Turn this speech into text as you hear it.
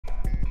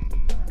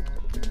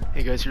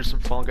Hey guys, here's some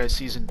Fall Guys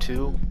Season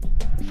 2.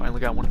 Finally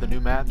got one of the new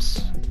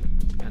maps.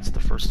 That's the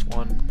first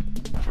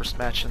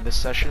match in this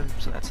session,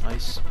 so that's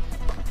nice.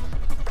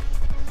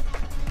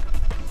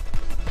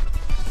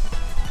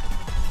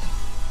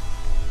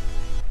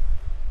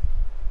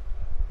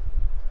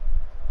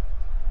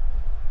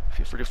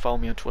 Feel free to follow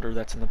me on Twitter,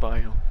 that's in the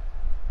bio.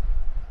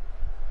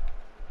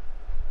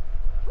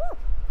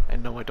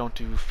 And no, I don't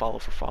do follow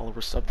for follow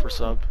or sub for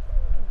sub.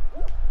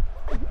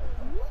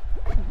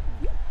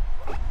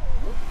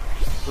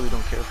 Really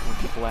don't care for when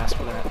people ask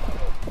for that.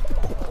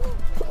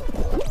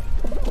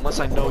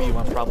 Unless I know you,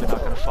 I'm probably not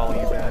going to follow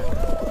you back.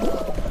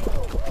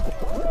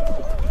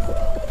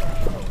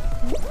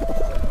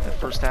 That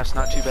first half's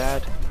not too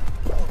bad.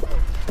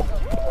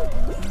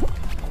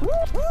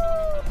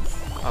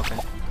 Okay.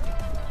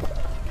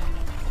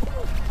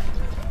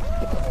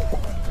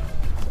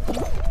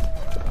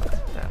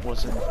 That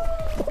wasn't...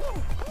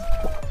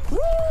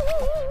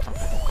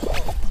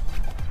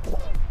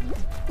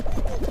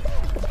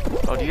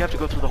 Oh, do you have to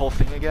go through the whole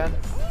thing again?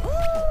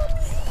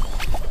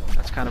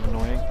 That's kind of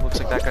annoying. Looks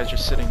like that guy's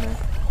just sitting there.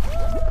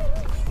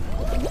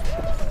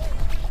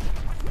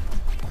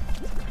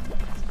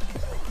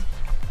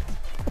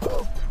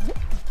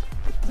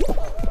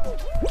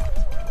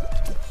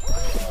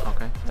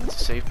 Okay, that's a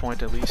save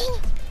point at least.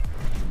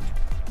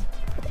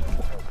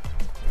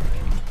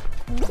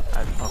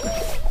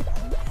 Okay.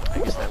 I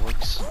guess that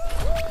works.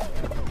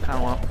 I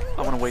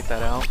want to wait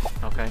that out.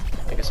 Okay,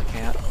 I guess I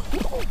can't.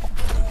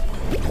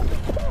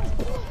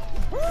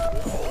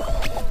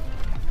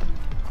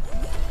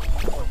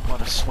 A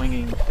lot of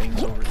swinging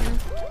things over here.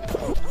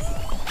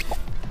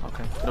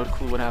 Okay, no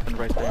clue what happened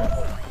right there.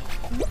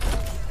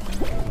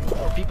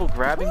 Are people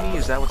grabbing me?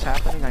 Is that what's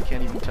happening? I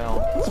can't even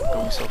tell. It's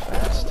going so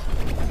fast.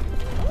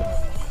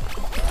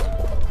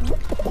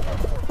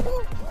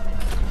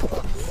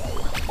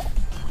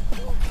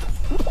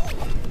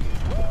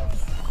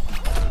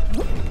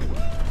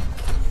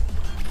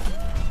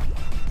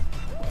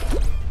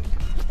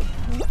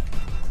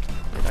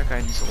 That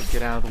guy needs to like,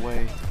 get out of the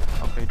way.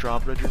 Okay,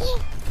 drawbridges.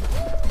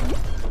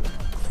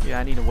 Yeah,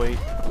 I need to wait.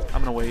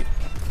 I'm gonna wait.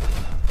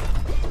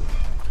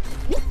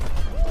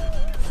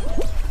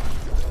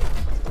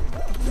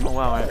 Oh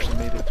wow, I actually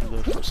made it through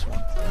the first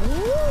one.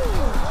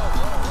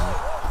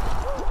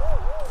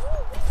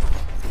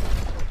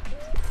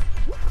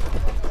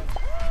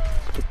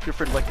 Feel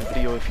free to like the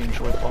video if you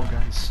enjoy Fall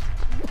Guys.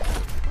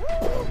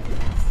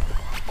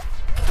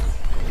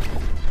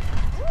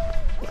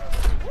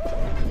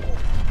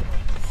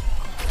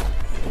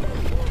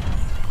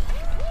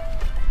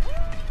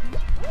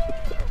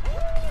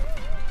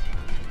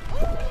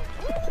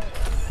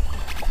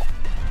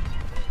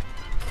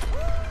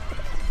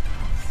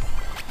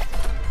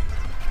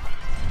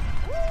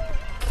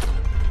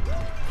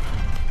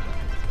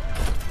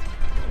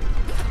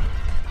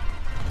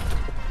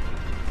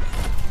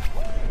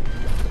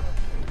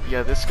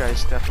 Yeah, this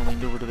guy's definitely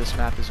newer to this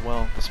map as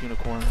well, this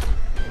unicorn.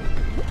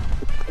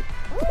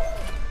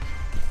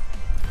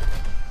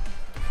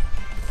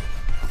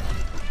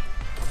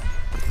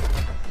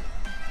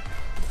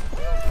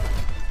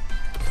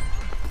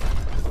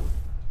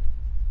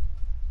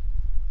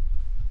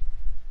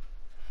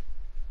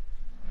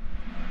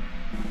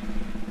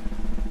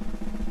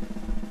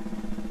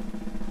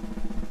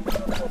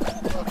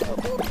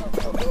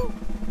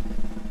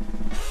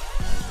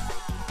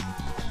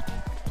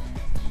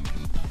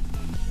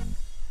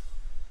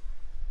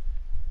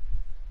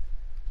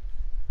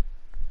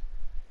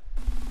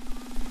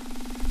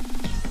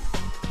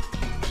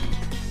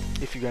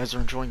 If you guys are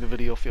enjoying the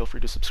video, feel free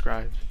to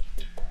subscribe.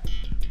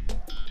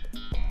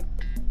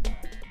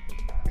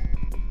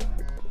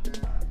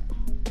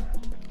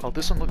 Oh,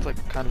 this one looked like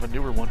kind of a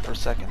newer one for a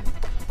second.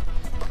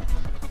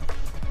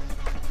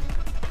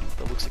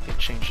 But it looks like they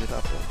changed it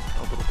up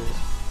a little bit.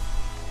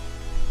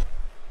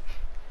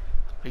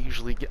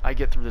 I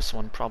get through this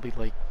one probably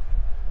like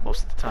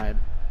most of the time,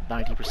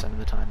 90% of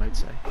the time I'd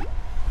say.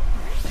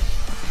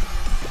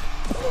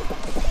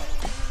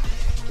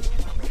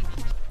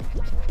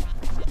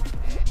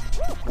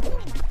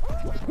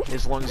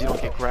 As long as you don't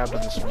get grabbed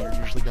on this one, you're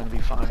usually going to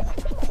be fine.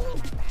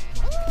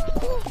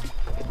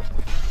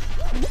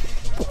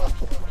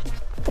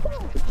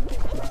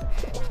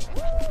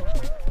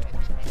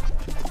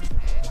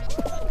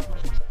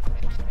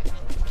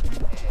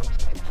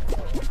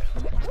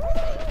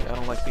 Yeah, I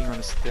don't like being on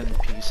this thin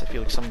piece. I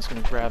feel like someone's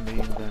going to grab me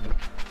and then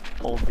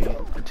hold me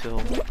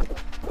until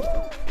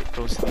it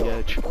goes to the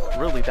edge.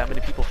 Really, that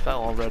many people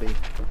fell already.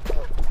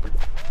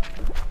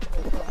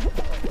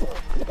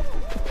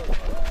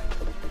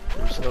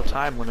 There's no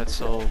time limit,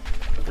 so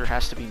there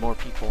has to be more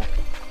people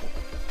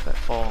that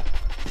fall.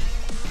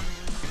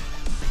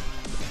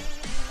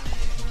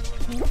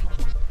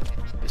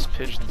 This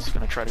pigeon's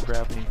gonna try to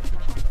grab me.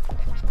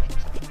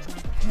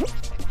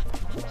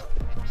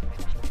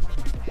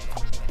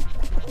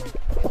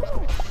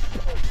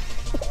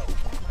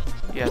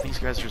 Yeah, these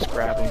guys are just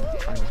grabbing,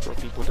 trying to throw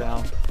people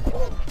down.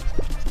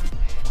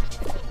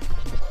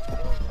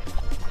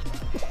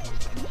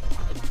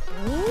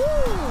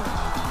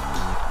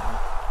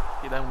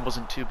 one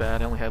wasn't too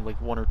bad. I only had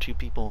like 1 or 2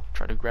 people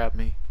try to grab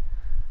me.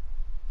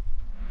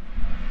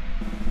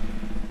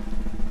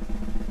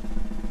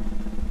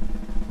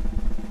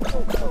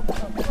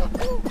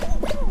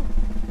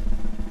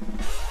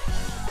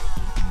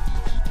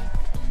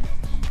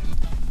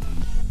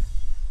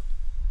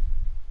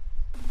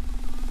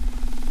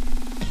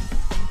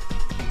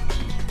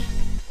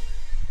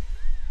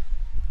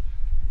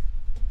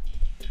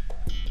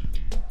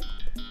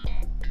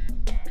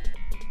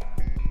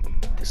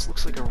 This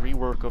looks like a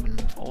rework of an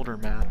older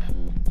map.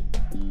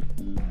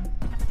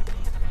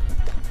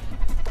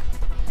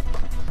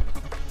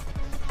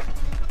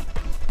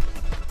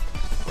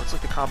 Looks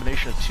like a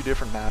combination of 2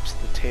 different maps,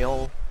 the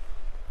tail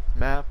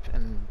map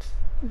and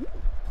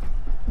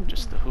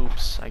just the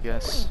hoops, I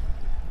guess.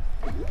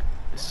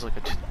 This is like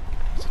it's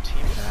a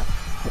team map,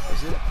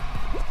 is it?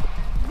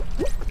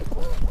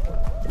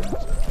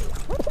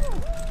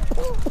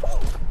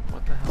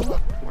 What the hell?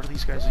 What are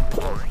these guys even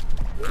doing?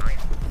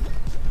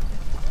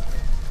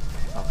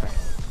 Okay.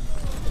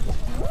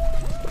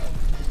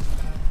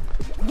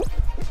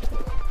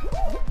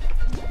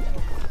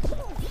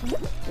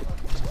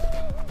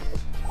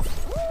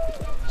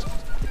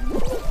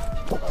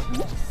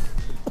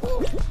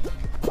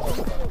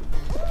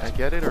 Did I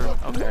get it or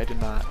okay, I did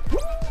not.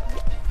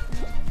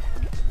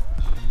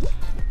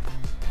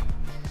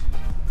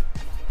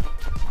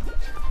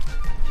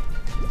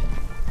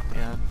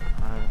 Yeah,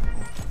 I don't know.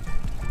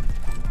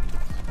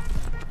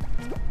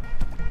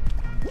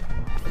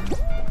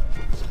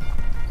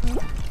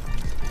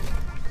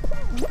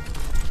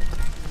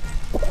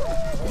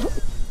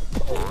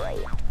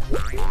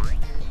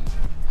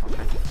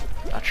 Okay,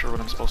 not sure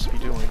what I'm supposed to be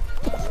doing.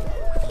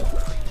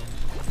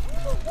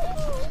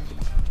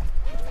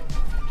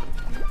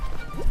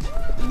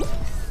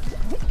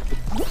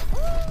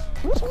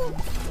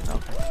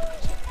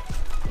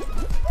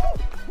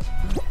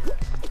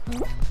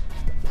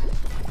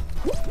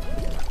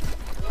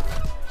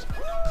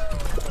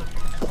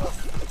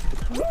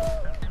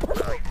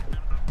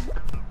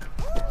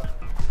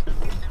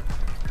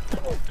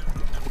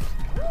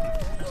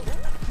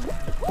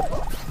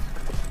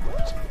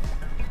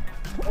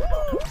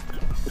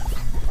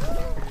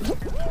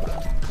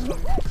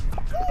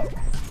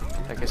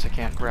 I guess I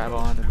can't grab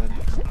on and then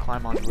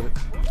climb onto it.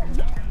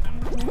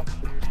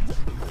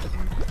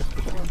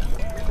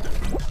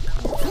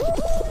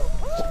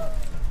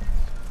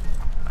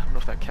 I don't know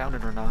if that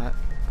counted or not.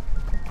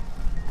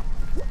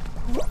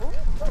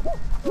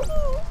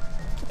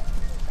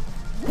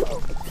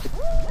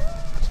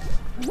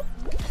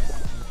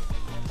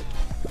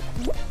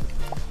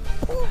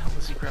 What the hell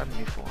is he grabbing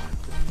me for?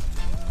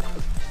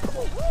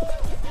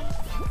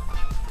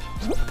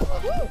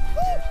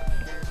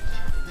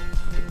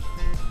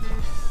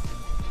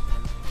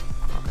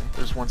 Okay,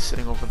 there's one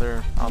sitting over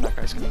there. Oh, that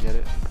guy's gonna get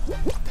it.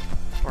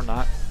 Or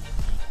not.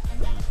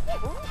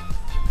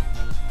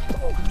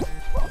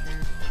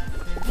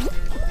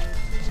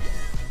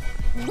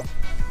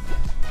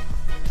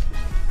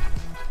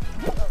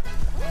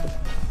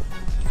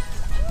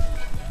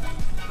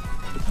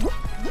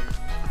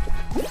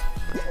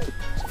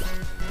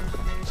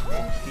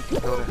 He can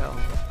go to hell.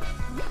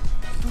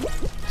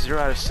 0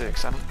 out of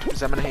 6. Does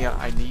that mean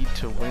I need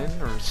to win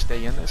or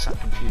stay in this? I'm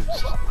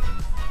confused.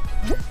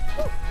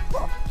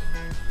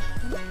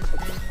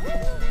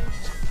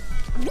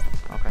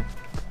 Okay.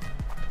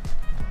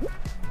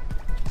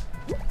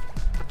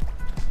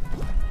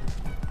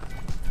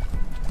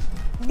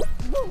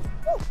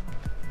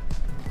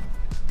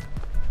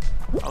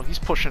 Oh, he's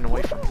pushing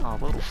away from me. Oh,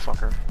 little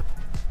fucker.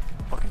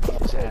 Fucking beat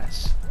his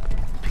ass.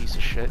 Piece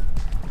of shit.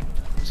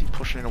 What's he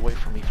pushing it away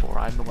from me for?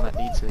 I'm the one that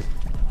needs it.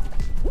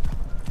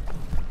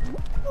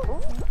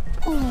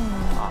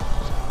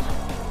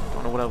 Oh.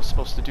 Don't know what I was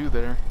supposed to do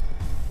there.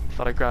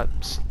 Thought I got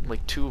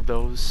like 2 of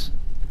those.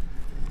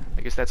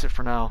 I guess that's it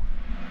for now.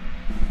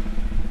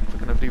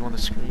 Click on the video on the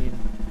screen.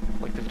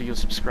 Like the video,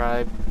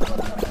 subscribe.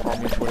 Follow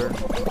me on Twitter.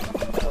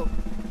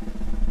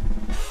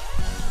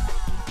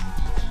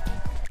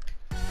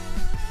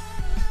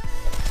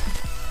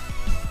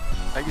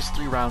 I guess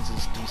 3 rounds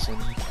is decent.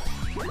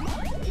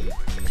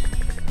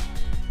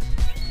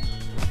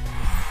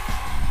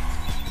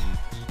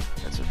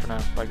 That's it for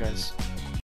now. Bye, guys.